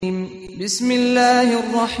بسم الله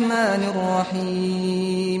الرحمن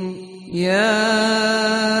الرحيم.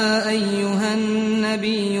 يا أيها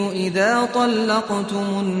النبي إذا طلقتم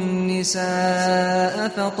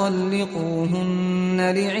النساء فطلقوهن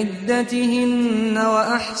لعدتهن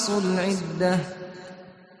وأحصوا العدة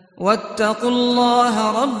واتقوا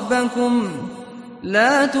الله ربكم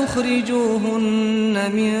لا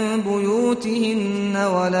تخرجوهن من بيوتهن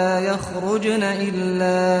ولا يخرجن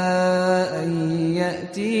إلا أن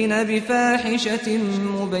يأتين بفاحشة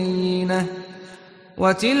مبينة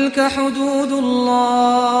وتلك حدود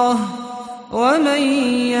الله ومن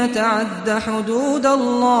يتعد حدود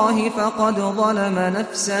الله فقد ظلم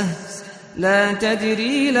نفسه لا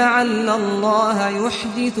تدري لعل الله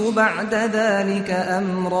يحدث بعد ذلك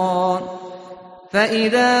أمرا.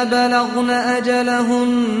 فإذا بلغن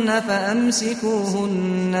أجلهن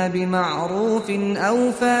فأمسكوهن بمعروف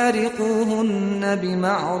أو فارقوهن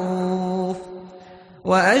بمعروف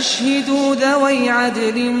وأشهدوا ذوي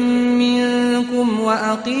عدل منكم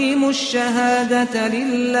وأقيموا الشهادة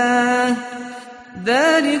لله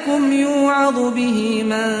ذلكم يوعظ به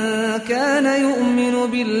من كان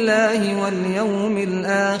يؤمن بالله واليوم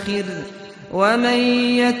الآخر ومن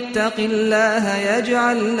يتق الله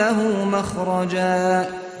يجعل له مخرجا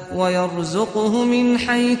ويرزقه من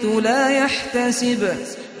حيث لا يحتسب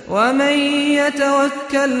ومن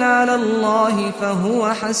يتوكل على الله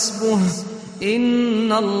فهو حسبه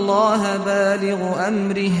إن الله بالغ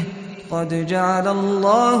أمره قد جعل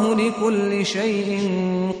الله لكل شيء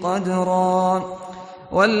قدرا.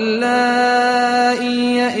 واللائي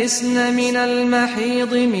يئسن من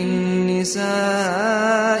المحيض من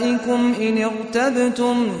نسائكم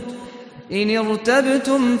إن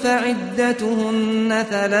ارتبتم فعدتهن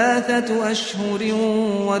 3 أشهر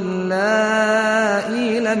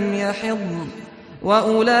واللائي لم يحضن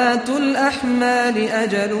وأولاة الأحمال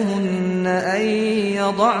أجلهن أن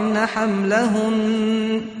يضعن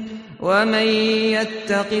حملهن ومن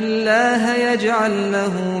يتق الله يجعل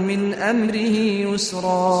له من أمره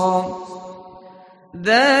يسرا.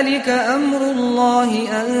 ذلك أمر الله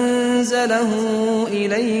أنزله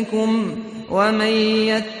إليكم ومن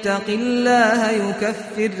يتق الله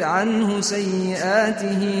يكفر عنه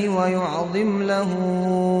سيئاته ويعظم له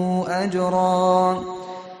أجرا.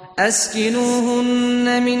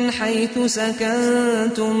 أسكنوهن من حيث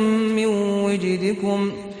سكنتم من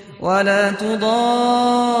وجدكم ولا تضاروهن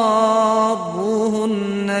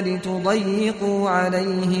لتضيقوا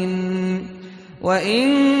عليهن وإن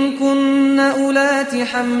كن أولات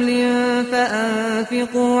حمل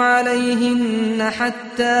فأنفقوا عليهن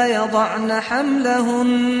حتى يضعن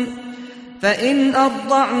حملهن فإن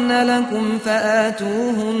أرضعن لكم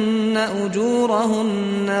فآتوهن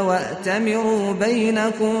أجورهن وأتمروا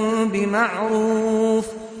بينكم بمعروف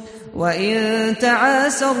وإن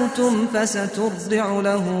تعاسرتم فسترضع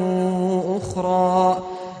له أخرى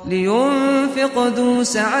لينفق ذو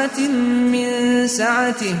سعة من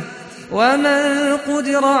سعته ومن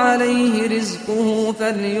قدر عليه رزقه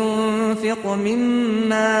فلينفق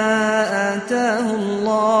مما آتاه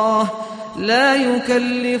الله لا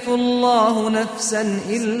يكلف الله نفسا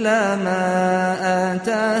إلا ما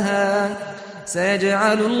آتاها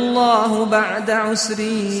سيجعل الله بعد عسر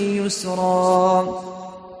يسرا.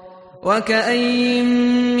 وكأين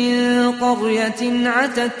من قرية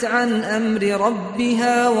عتت عن أمر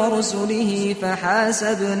ربها ورسله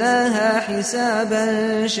فحاسبناها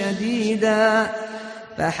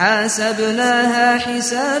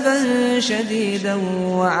حسابا شديدا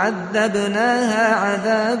وعذبناها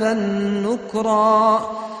عذابا نكرا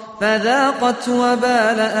فذاقت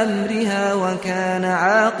وبال أمرها وكان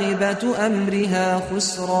عاقبة أمرها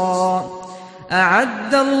خسرا.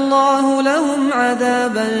 أعد الله لهم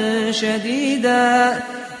عذابا شديدا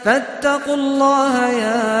فاتقوا الله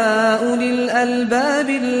يا أولي الألباب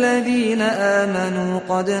الذين آمنوا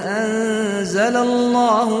قد أنزل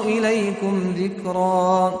الله إليكم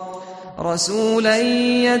ذكرا. رسولا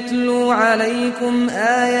يتلو عليكم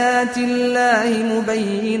آيات الله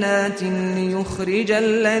مبينات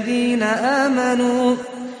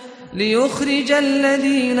ليخرج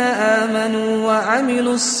الذين آمنوا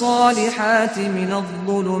وعملوا الصالحات من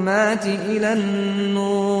الظلمات إلى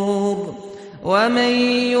النور ومن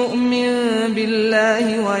يؤمن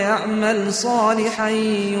بالله ويعمل صالحا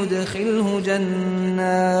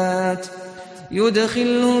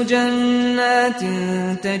يدخله جنات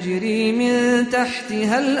تجري من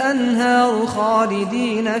تحتها الأنهار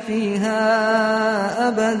خالدين فيها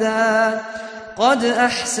أبدا قد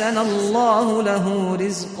أحسن الله له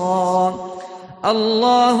رزقا.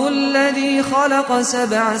 الله الذي خلق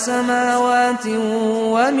 7 سماوات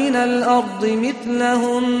ومن الأرض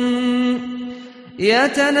مثلهن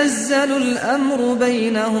يتنزل الأمر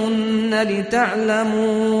بينهن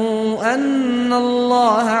لتعلموا أن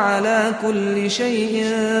الله على كل شيء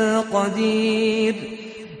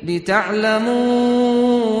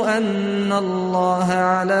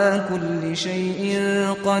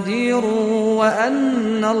قدير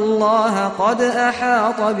وأن الله قد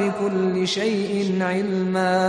أحاط بكل شيء علما.